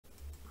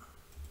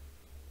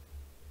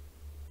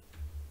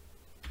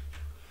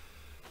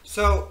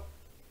So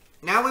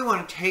now we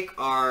want to take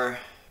our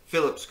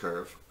Phillips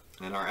curve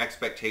and our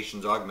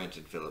expectations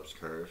augmented Phillips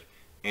curve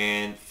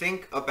and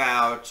think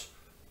about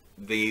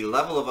the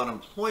level of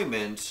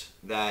unemployment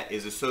that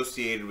is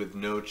associated with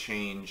no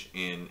change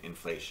in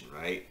inflation,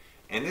 right?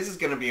 And this is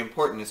going to be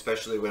important,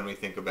 especially when we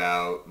think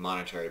about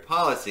monetary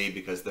policy,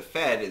 because the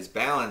Fed is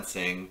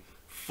balancing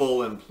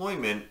full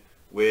employment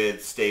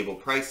with stable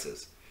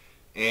prices.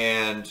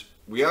 And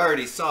we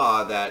already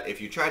saw that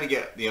if you try to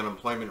get the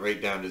unemployment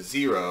rate down to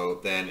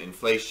zero, then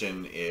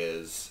inflation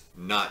is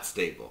not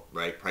stable,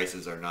 right?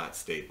 Prices are not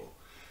stable.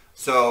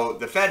 So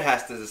the Fed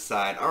has to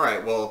decide, all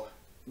right, well,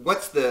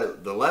 what's the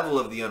level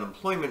of the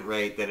unemployment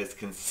rate that is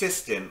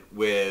consistent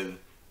with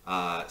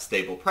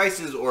stable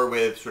prices or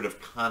with sort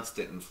of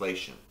constant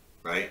inflation,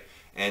 right?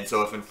 And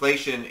so if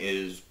inflation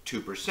is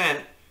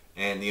 2%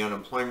 and the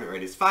unemployment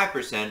rate is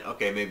 5%,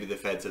 okay, maybe the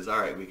Fed says, all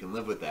right, we can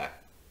live with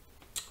that.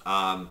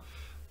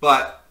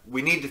 But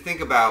we need to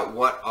think about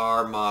what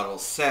our model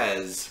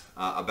says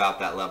about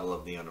that level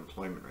of the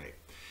unemployment rate.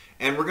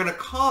 And we're going to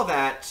call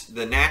that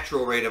the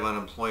natural rate of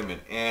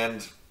unemployment.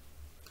 And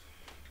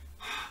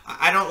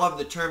I don't love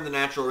the term the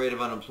natural rate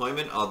of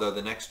unemployment, although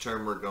the next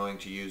term we're going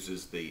to use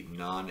is the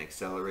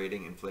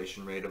non-accelerating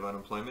inflation rate of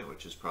unemployment,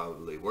 which is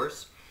probably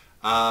worse.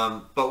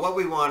 But what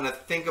we want to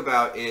think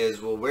about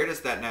is, well, where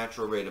does that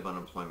natural rate of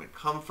unemployment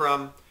come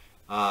from?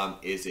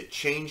 Is it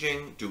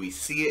changing? Do we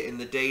see it in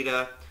the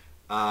data?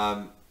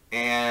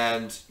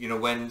 And, you know,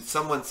 when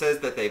someone says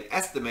that they've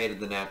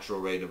estimated the natural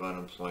rate of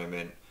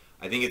unemployment,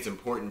 I think it's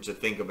important to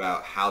think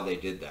about how they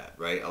did that,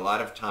 right? A lot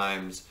of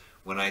times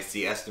when I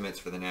see estimates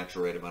for the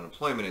natural rate of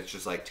unemployment, it's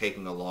just like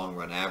taking a long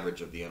run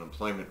average of the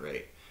unemployment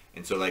rate.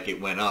 And so like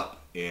it went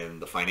up in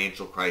the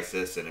financial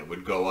crisis and it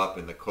would go up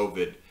in the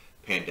COVID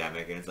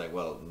pandemic. And it's like,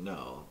 well,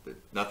 no,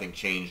 nothing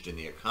changed in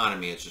the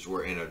economy. It's just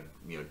we're in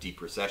a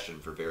deep recession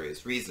for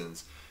various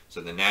reasons. So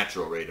the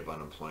natural rate of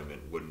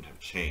unemployment wouldn't have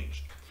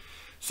changed.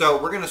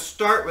 So we're going to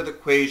start with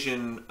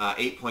equation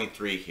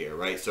 8.3 here,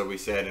 right? So we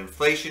said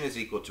inflation is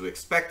equal to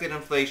expected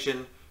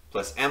inflation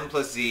plus m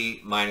plus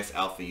z minus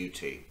alpha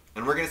ut.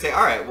 And we're going to say,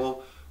 all right,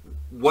 well,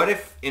 what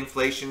if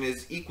inflation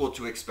is equal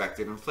to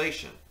expected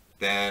inflation?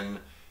 Then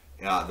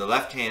the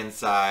left-hand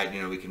side,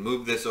 we can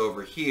move this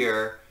over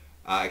here,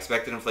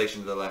 expected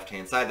inflation to the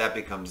left-hand side, that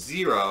becomes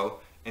 0,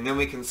 and then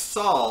we can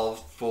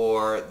solve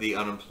for the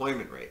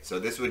unemployment rate. So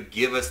this would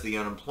give us the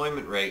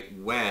unemployment rate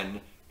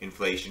when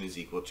inflation is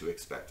equal to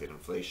expected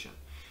inflation.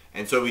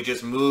 And so we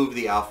just move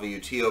the alpha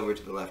ut over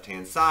to the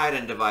left-hand side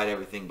and divide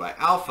everything by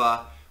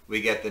alpha. We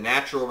get the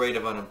natural rate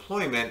of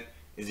unemployment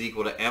is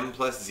equal to m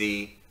plus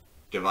z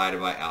divided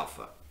by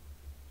alpha.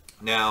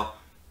 Now,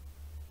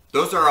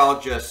 those are all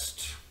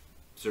just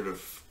sort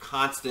of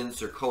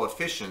constants or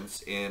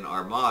coefficients in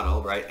our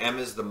model, right? M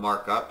is the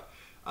markup.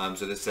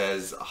 So this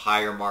says a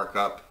higher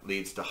markup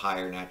leads to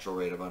higher natural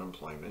rate of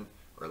unemployment,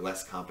 or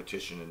less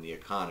competition in the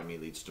economy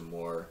leads to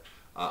more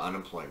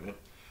unemployment.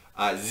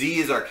 Z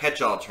is our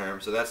catch-all term,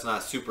 so that's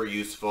not super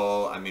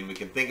useful. I mean, we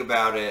can think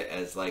about it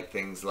as like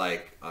things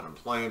like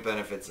unemployment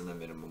benefits and the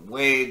minimum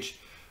wage.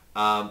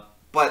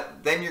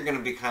 But then you're going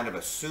to be kind of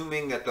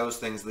assuming that those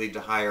things lead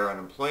to higher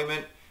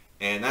unemployment,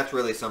 and that's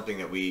really something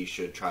that we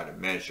should try to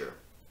measure.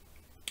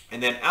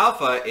 And then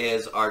alpha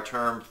is our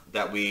term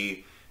that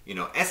we,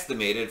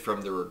 estimated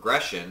from the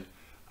regression.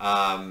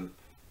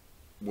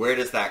 Where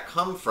does that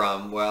come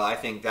from? Well, I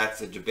think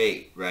that's a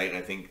debate, right? I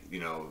think,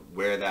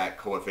 where that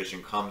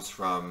coefficient comes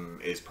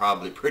from is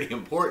probably pretty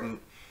important,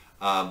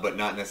 but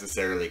not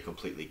necessarily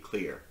completely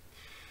clear.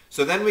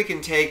 So then we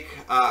can take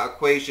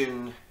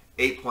equation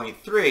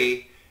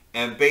 8.3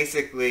 and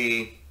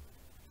basically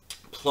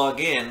plug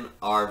in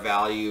our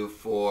value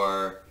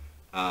for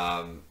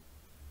the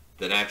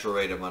natural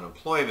rate of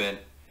unemployment.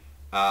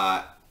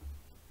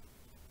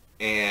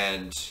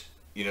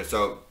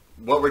 So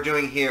what we're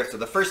doing here, so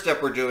the first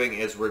step we're doing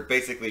is we're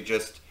basically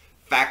just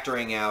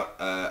factoring out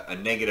a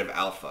negative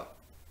alpha,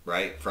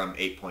 right, from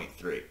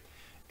 8.3.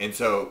 And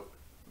so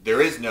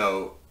there is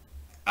no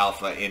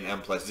alpha in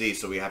m plus z,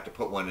 so we have to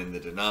put one in the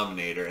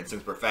denominator. And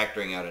since we're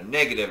factoring out a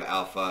negative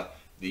alpha,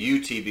 the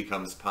ut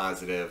becomes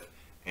positive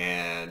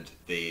and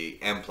the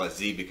m plus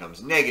z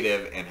becomes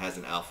negative and has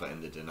an alpha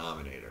in the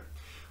denominator.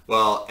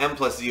 Well, m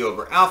plus z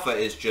over alpha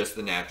is just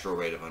the natural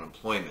rate of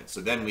unemployment.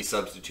 So then we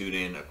substitute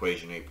in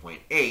equation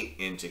 8.8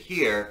 into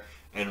here,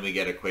 and we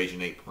get equation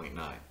 8.9.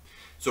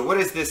 So what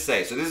does this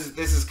say? So this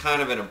is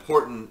kind of an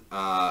important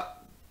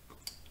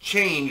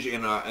change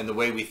in the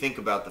way we think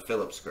about the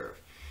Phillips curve.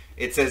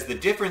 It says the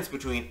difference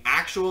between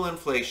actual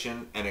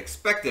inflation and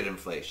expected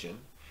inflation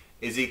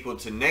is equal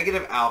to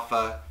negative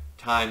alpha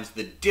times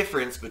the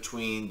difference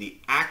between the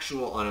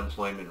actual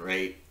unemployment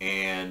rate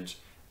and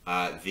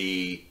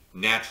the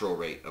natural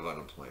rate of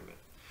unemployment.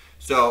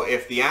 So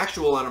if the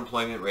actual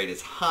unemployment rate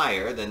is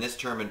higher, then this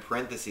term in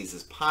parentheses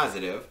is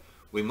positive.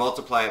 We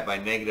multiply it by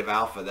negative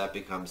alpha, that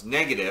becomes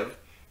negative,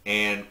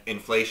 and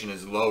inflation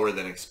is lower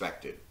than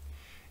expected.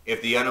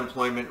 If the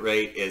unemployment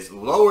rate is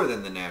lower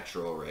than the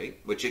natural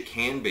rate, which it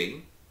can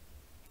be,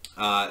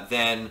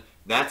 then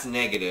that's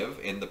negative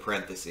in the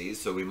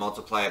parentheses, so we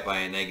multiply it by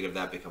a negative,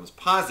 that becomes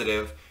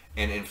positive,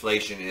 and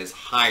inflation is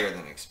higher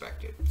than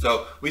expected.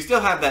 So we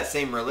still have that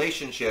same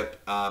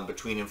relationship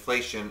between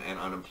inflation and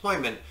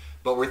unemployment,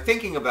 but we're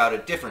thinking about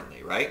it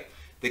differently, right?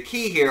 The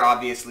key here,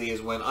 obviously,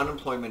 is when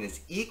unemployment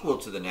is equal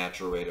to the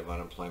natural rate of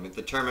unemployment,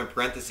 the term in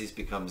parentheses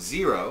becomes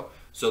zero,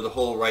 so the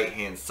whole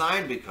right-hand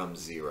side becomes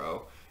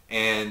zero,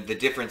 and the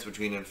difference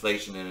between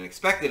inflation and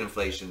expected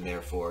inflation,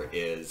 therefore,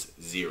 is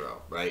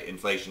zero, right?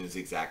 Inflation is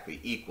exactly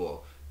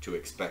equal to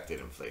expected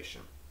inflation.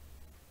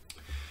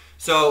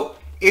 So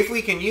if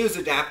we can use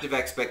adaptive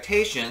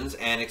expectations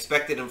and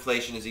expected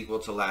inflation is equal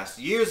to last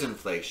year's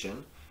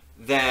inflation,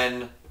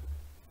 then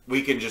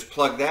we can just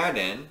plug that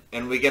in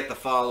and we get the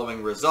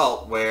following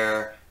result,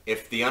 where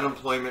if the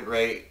unemployment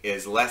rate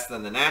is less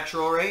than the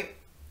natural rate,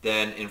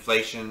 then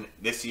inflation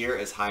this year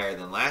is higher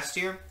than last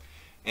year.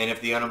 And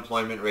if the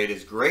unemployment rate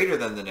is greater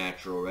than the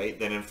natural rate,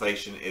 then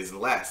inflation is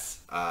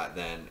less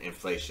than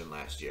inflation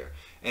last year.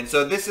 And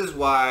so this is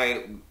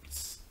why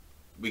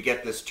we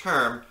get this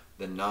term,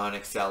 the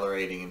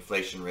non-accelerating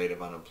inflation rate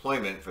of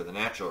unemployment for the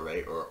natural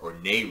rate, or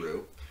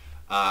NAIRU.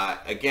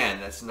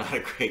 Again, that's not a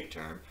great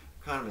term.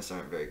 Economists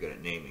aren't very good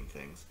at naming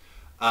things.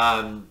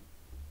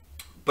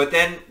 But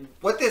then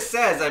what this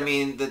says, I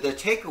mean, the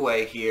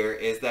takeaway here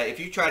is that if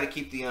you try to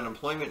keep the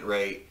unemployment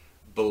rate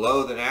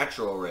below the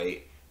natural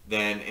rate,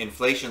 then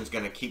inflation's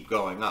going to keep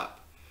going up.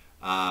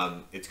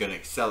 It's going to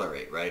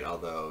accelerate, right?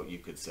 Although you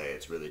could say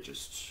it's really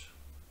just,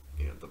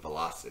 you know, the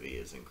velocity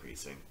is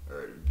increasing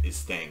or is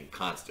staying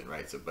constant,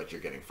 right? So, but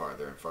you're getting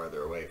farther and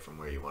farther away from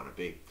where you want to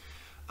be.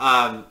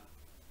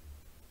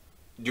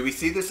 Do we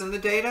see this in the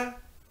data?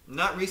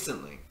 Not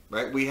recently,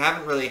 right? We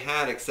haven't really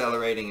had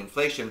accelerating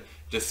inflation,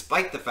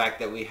 despite the fact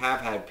that we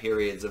have had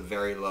periods of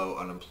very low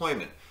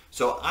unemployment.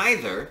 So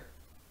either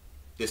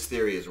this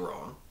theory is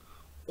wrong,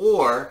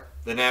 or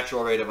the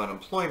natural rate of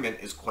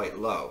unemployment is quite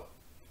low,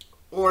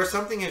 or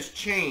something has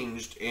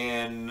changed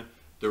in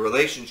the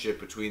relationship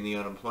between the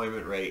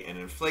unemployment rate and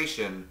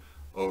inflation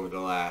over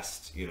the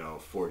last,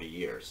 40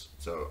 years.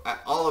 So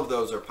all of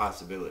those are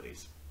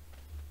possibilities.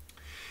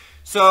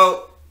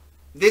 So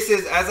this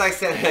is, as I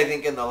said, I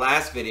think in the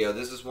last video,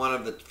 this is one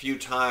of the few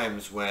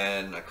times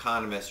when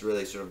economists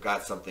really sort of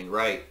got something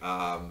right.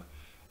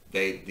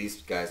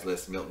 These guys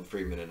list Milton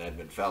Friedman and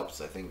Edmund Phelps.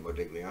 I think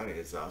Modigliani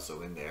is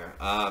also in there.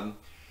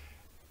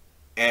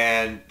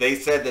 And they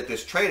said that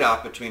this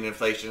trade-off between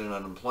inflation and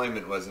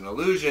unemployment was an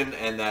illusion,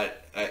 and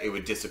that it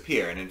would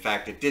disappear. And in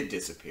fact, it did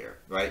disappear,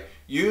 right?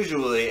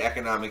 Usually,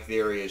 economic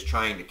theory is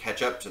trying to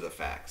catch up to the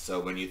facts. So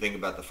when you think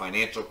about the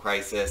financial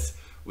crisis,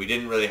 we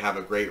didn't really have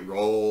a great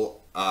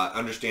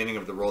understanding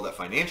of the role that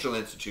financial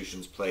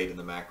institutions played in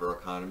the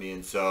macroeconomy.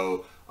 And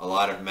so a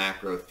lot of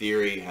macro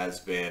theory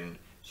has been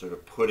sort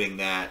of putting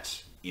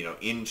that,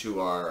 into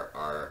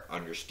our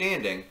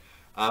understanding.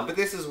 But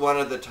this is one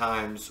of the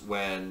times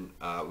when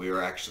we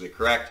were actually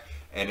correct,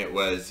 and it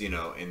was, in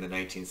the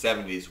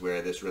 1970s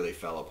where this really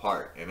fell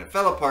apart. And it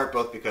fell apart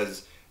both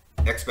because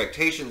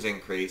expectations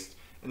increased,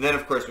 and then,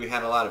 of course, we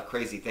had a lot of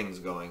crazy things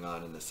going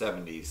on in the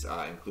 70s,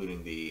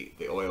 including the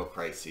oil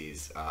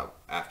crises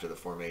after the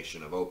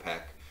formation of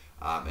OPEC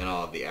and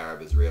all of the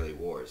Arab-Israeli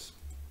wars.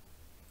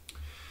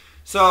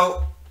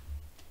 So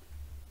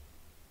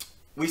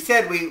we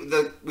said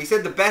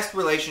the best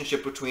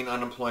relationship between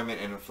unemployment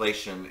and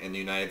inflation in the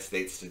United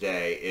States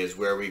today is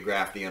where we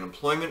graph the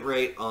unemployment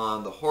rate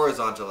on the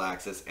horizontal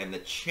axis and the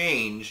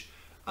change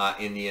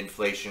in the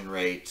inflation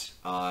rate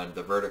on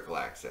the vertical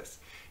axis.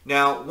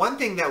 Now, one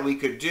thing that we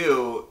could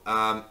do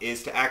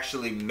is to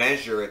actually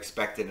measure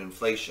expected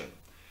inflation.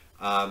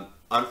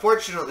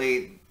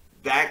 Unfortunately,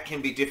 that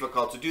can be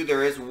difficult to do.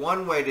 There is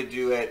one way to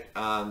do it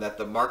that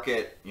the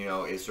market,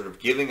 is sort of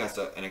giving us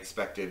an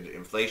expected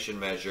inflation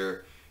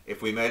measure.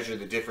 If we measure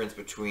the difference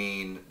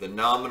between the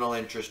nominal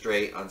interest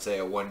rate on, say,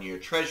 a one-year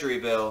Treasury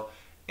bill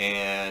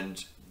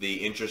and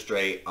the interest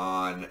rate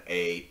on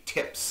a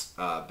TIPS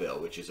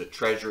bill, which is a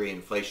Treasury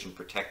inflation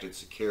protected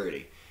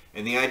security.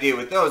 And the idea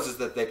with those is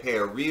that they pay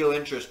a real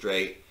interest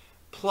rate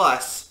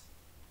plus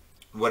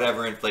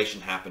whatever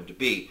inflation happened to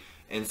be.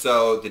 And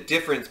so the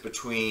difference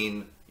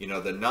between,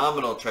 the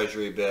nominal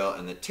Treasury bill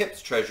and the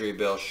TIPS Treasury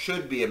bill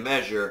should be a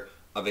measure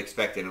of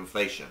expected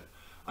inflation.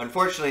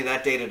 Unfortunately,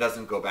 that data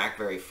doesn't go back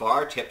very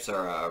far. TIPS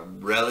are a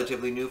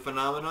relatively new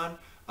phenomenon,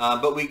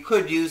 but we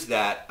could use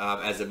that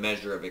as a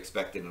measure of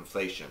expected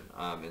inflation.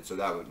 And so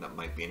that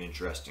might be an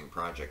interesting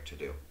project to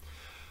do.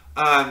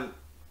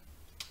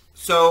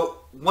 So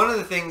one of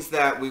the things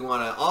that we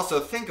want to also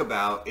think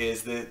about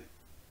is that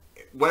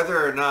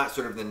whether or not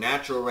sort of the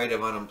natural rate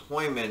of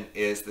unemployment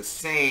is the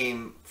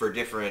same for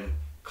different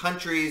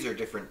countries or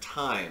different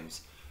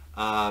times.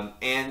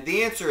 And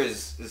the answer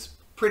is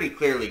pretty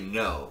clearly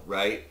no,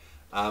 right?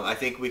 I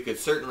think we could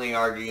certainly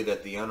argue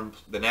that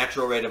the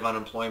natural rate of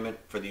unemployment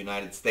for the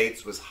United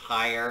States was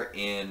higher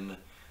in,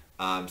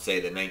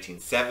 say, the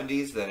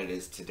 1970s than it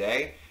is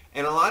today.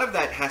 And a lot of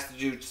that has to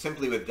do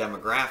simply with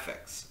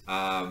demographics.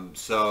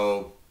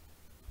 So,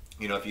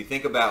 if you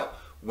think about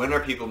when are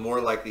people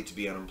more likely to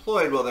be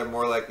unemployed, well, they're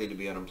more likely to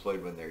be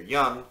unemployed when they're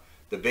young.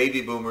 the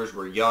baby boomers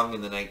were young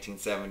in the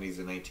 1970s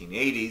and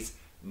 1980s.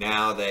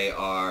 Now they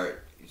are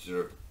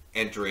sort of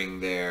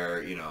entering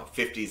their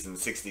 50s and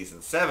 60s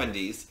and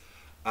 70s,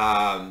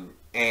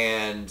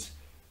 and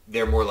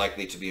they're more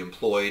likely to be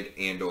employed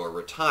and or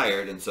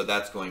retired, and so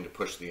that's going to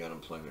push the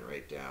unemployment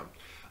rate down.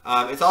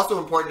 It's also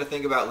important to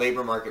think about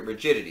labor market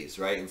rigidities,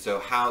 right? And so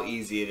how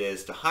easy it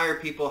is to hire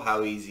people,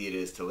 how easy it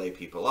is to lay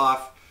people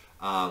off,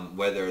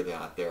 whether or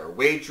not there are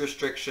wage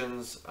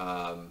restrictions.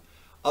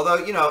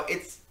 Although,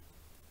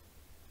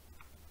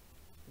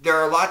 there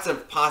are lots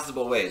of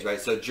possible ways, right?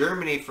 So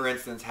Germany, for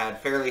instance,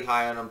 had fairly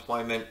high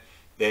unemployment.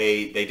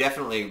 They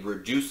definitely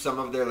reduced some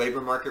of their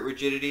labor market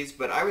rigidities,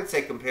 but I would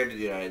say compared to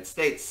the United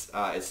States,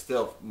 it's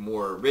still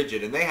more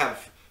rigid, and they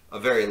have a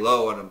very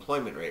low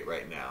unemployment rate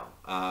right now.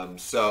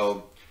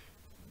 So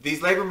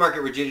these labor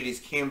market rigidities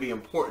can be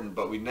important,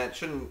 but we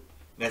shouldn't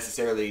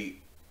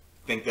necessarily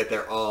think that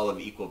they're all of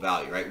equal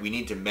value, right? We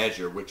need to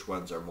measure which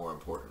ones are more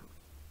important.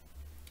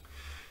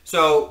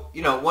 So,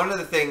 one of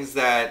the things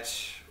that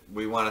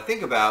we want to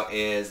think about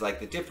is like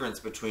the difference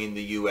between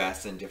the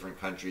US and different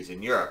countries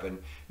in Europe. And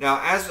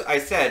now, as I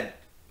said,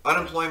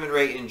 unemployment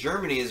rate in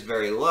Germany is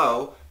very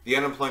low. The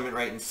unemployment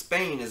rate in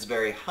Spain is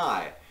very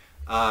high.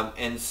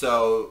 And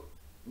so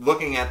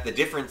looking at the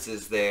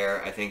differences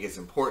there, I think is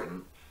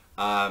important.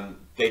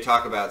 They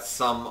talk about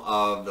some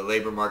of the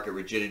labor market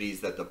rigidities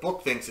that the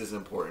book thinks is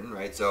important,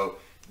 right? So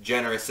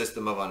generous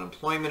system of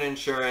unemployment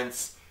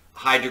insurance,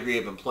 high degree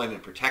of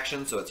employment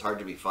protection, so it's hard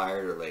to be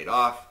fired or laid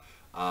off,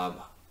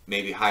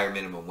 maybe higher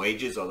minimum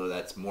wages, although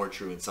that's more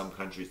true in some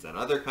countries than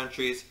other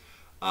countries,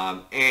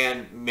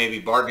 and maybe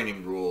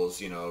bargaining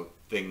rules,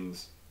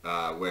 things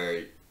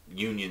where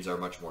unions are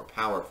much more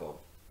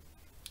powerful.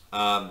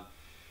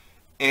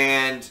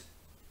 And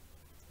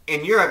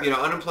in Europe,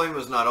 unemployment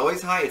was not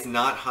always high. It's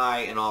not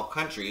high in all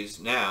countries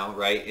now,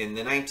 right? In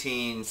the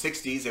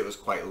 1960s, it was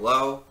quite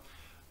low.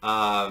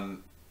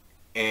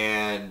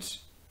 And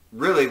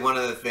really one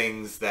of the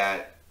things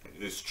that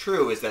is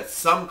true is that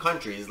some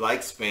countries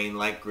like Spain,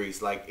 like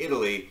Greece, like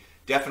Italy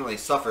definitely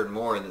suffered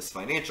more in this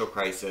financial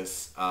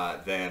crisis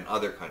than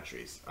other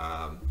countries.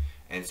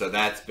 And so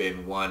that's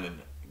been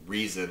one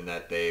reason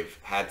that they've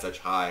had such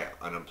high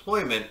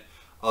unemployment.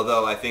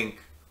 Although I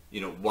think,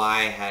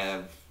 why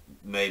have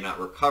they not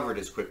recovered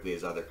as quickly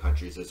as other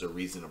countries is a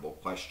reasonable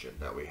question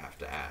that we have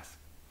to ask.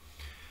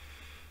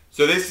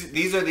 So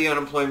these are the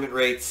unemployment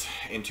rates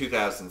in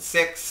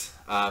 2006.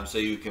 So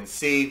you can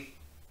see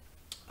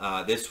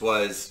this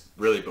was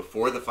really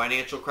before the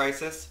financial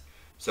crisis.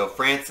 So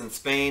France and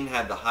Spain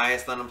had the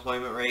highest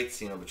unemployment rates,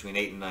 between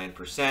 8 and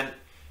 9%.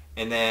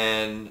 And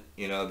then,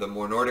 the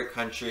more Nordic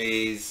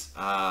countries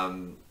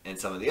and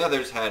some of the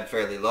others had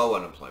fairly low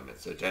unemployment.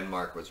 So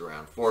Denmark was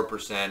around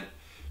 4%.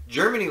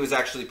 Germany was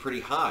actually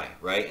pretty high,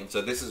 right? And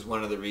so this is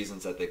one of the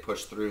reasons that they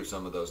pushed through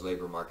some of those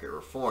labor market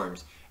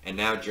reforms. And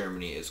now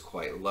Germany is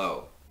quite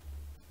low.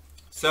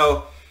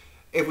 So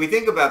if we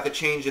think about the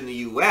change in the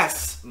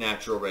U.S.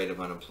 natural rate of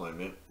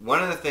unemployment,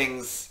 one of the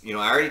things, I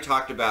already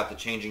talked about the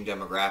changing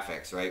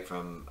demographics, right?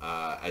 From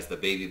as the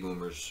baby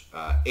boomers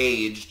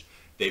aged,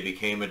 they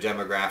became a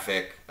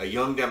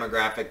young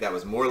demographic that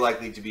was more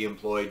likely to be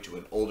employed to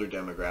an older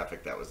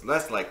demographic that was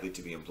less likely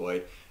to be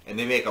employed, and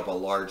they make up a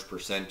large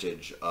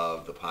percentage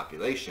of the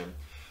population.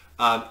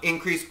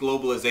 Increased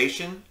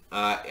globalization,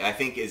 I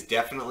think, is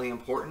definitely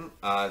important.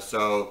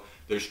 So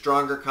there's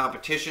stronger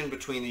competition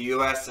between the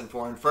U.S. and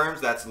foreign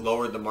firms. That's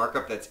lowered the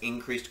markup. That's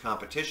increased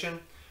competition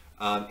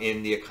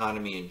in the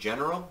economy in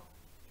general.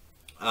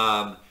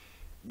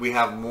 We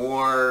have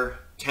more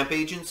temp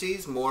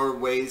agencies, more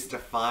ways to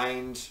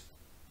find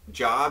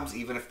jobs,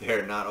 even if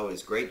they're not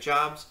always great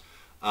jobs.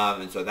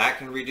 And so that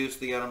can reduce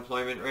the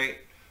unemployment rate.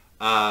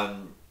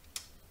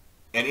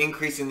 An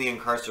increase in the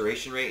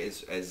incarceration rate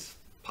is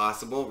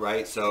possible,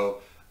 right?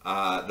 So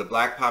the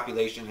black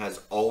population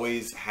has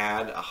always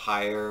had a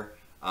higher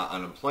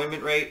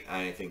unemployment rate, and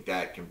I think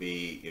that can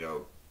be,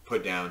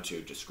 put down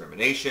to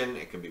discrimination.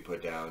 It can be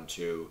put down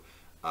to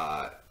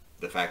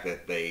the fact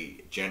that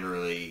they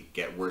generally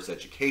get worse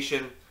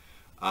education.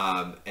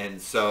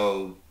 And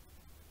so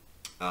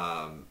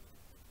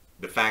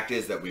the fact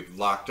is that we've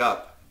locked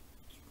up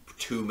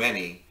too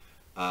many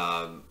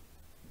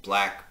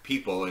black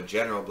people in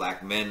general,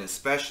 black men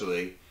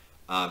especially,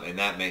 and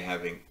that may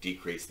have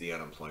decreased the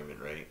unemployment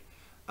rate.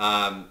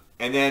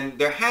 And then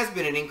there has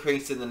been an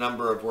increase in the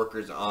number of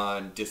workers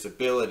on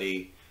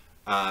disability,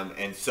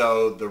 and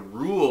so the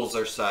rules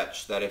are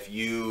such that if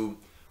you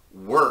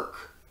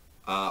work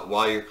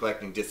while you're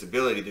collecting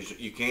disability,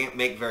 you can't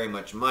make very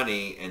much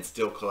money and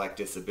still collect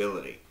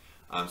disability.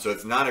 So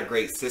it's not a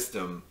great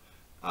system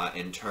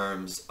in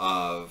terms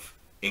of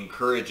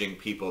encouraging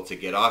people to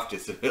get off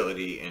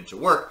disability and to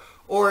work,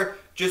 or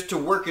just to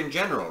work in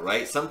general,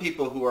 right? Some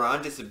people who are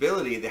on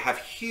disability, they have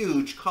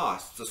huge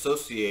costs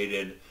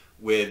associated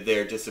with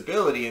their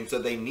disability, and so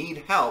they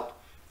need help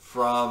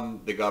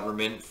from the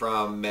government,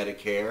 from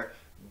Medicare,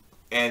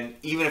 and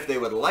even if they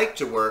would like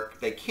to work,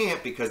 they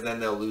can't, because then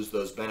they'll lose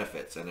those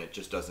benefits, and it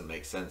just doesn't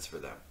make sense for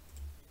them.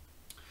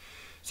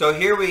 So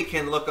here we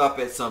can look up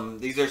at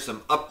these are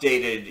some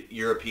updated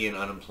European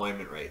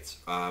unemployment rates.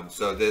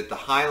 So the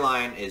high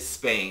line is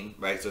Spain,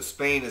 right? So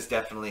Spain has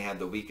definitely had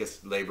the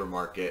weakest labor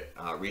market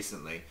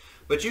recently.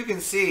 But you can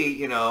see,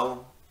 you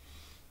know,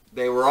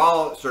 they were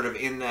all sort of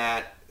in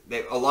that,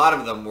 a lot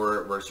of them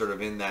were sort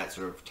of in that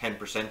sort of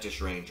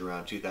 10%-ish range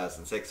around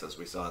 2006, as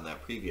we saw in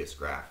that previous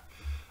graph.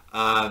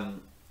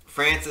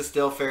 France is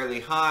still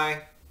fairly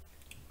high.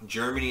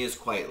 Germany is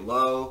quite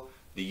low.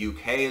 The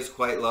UK is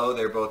quite low.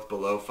 They're both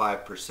below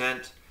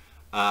 5%.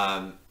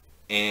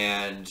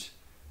 And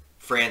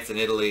France and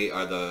Italy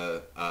are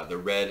the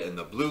red and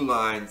the blue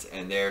lines,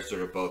 and they're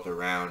sort of both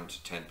around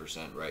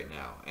 10% right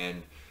now.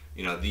 And,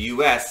 you know, the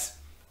US,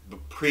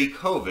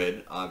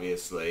 pre-COVID,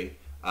 obviously,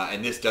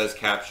 and this does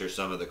capture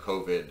some of the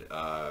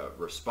COVID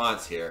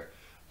response here.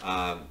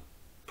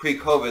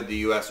 Pre-COVID, the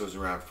US was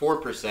around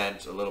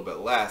 4%, a little bit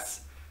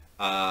less.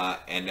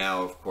 And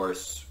now, of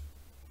course,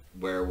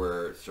 where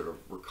we're sort of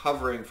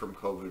recovering from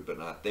COVID but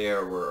not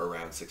there, we're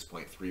around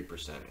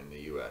 6.3% in the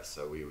US.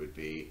 So we would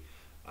be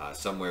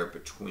somewhere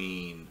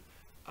between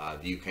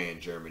the UK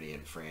and Germany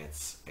and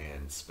France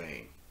and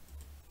Spain.